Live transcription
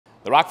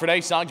The Rockford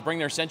IceHogs bring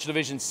their Central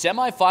Division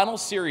semifinal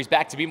series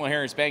back to BMO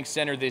Harris Bank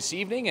Center this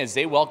evening as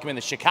they welcome in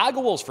the Chicago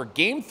Wolves for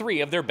Game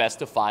 3 of their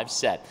best-of-5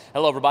 set.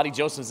 Hello, everybody.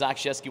 Joseph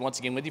Zakshevsky once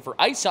again with you for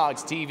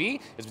IceHogs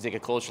TV as we take a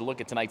closer look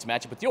at tonight's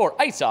matchup with your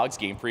IceHogs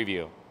game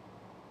preview.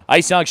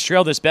 IceHogs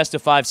trailed this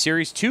best-of-5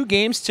 series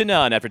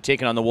 2-0 after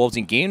taking on the Wolves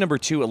in game number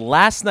 2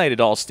 last night at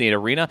Allstate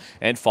Arena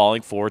and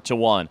falling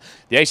 4-1.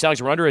 The IceHogs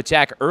were under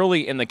attack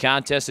early in the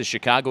contest as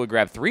Chicago would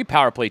grab 3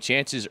 power play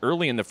chances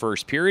early in the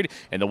first period,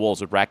 and the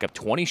Wolves would rack up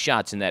 20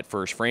 shots in that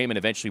first frame and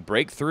eventually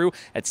break through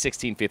at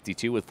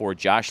 16:52 with forward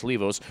Josh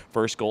Levo's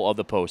first goal of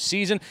the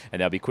postseason,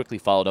 and that'll be quickly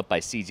followed up by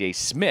C.J.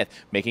 Smith,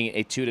 making it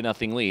a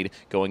 2-0 lead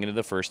going into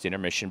the first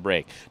intermission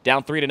break.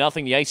 Down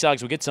 3-0, the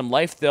IceHogs would get some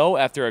life, though,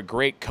 after a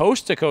great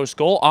coast-to-coast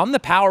goal on the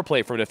power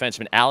play from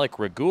defenseman Alec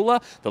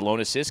Regula. The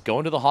lone assist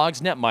going to the Hogs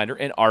netminder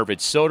and Arvid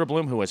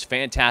Soderblom, who was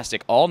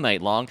fantastic all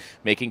night long,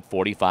 making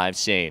 45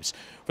 saves.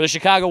 For the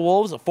Chicago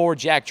Wolves, forward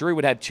Jack Drury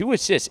would have 2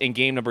 assists in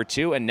game number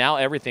 2, and now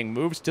everything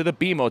moves to the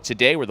BMO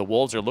today, where the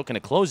Wolves are looking to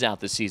close out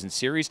the season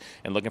series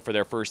and looking for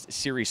their first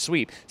series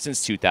sweep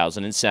since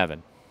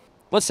 2007.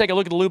 Let's take a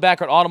look at the Lou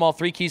Backert Automall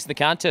 3 keys to the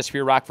contest for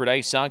your Rockford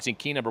IceHogs, and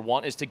key number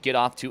 1 is to get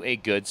off to a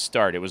good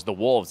start. It was the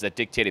Wolves that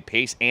dictated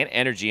pace and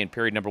energy in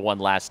period number 1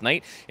 last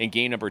night. In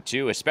game number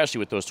 2, especially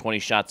with those 20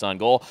 shots on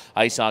goal,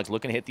 IceHogs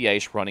looking to hit the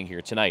ice running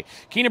here tonight.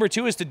 Key number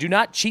 2 is to do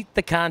not cheat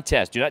the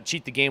contest. Do not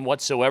cheat the game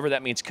whatsoever.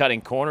 That means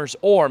cutting corners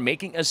or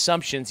making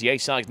assumptions. The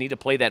IceHogs need to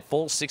play that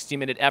full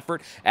 60-minute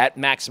effort at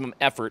maximum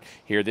effort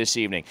here this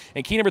evening.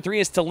 And key number 3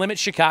 is to limit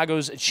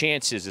Chicago's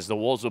chances, as the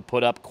Wolves would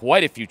put up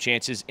quite a few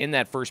chances in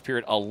that first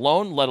period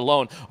alone, let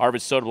alone Arvid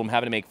Soderblom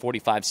having to make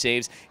 45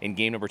 saves in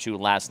game number 2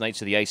 last night.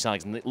 So the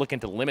IceHogs looking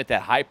to limit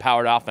that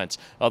high-powered offense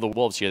of the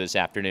Wolves here this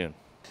afternoon.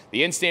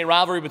 The in-state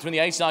rivalry between the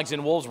IceHogs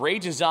and Wolves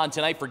rages on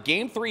tonight for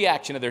Game 3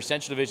 action of their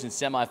Central Division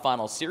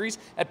semifinal series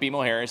at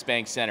BMO Harris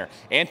Bank Center.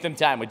 Anthem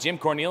time with Jim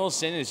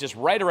Cornelison is just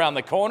right around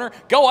the corner.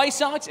 Go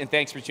IceHogs, and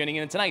thanks for tuning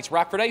in to tonight's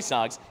Rockford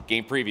IceHogs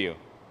game preview.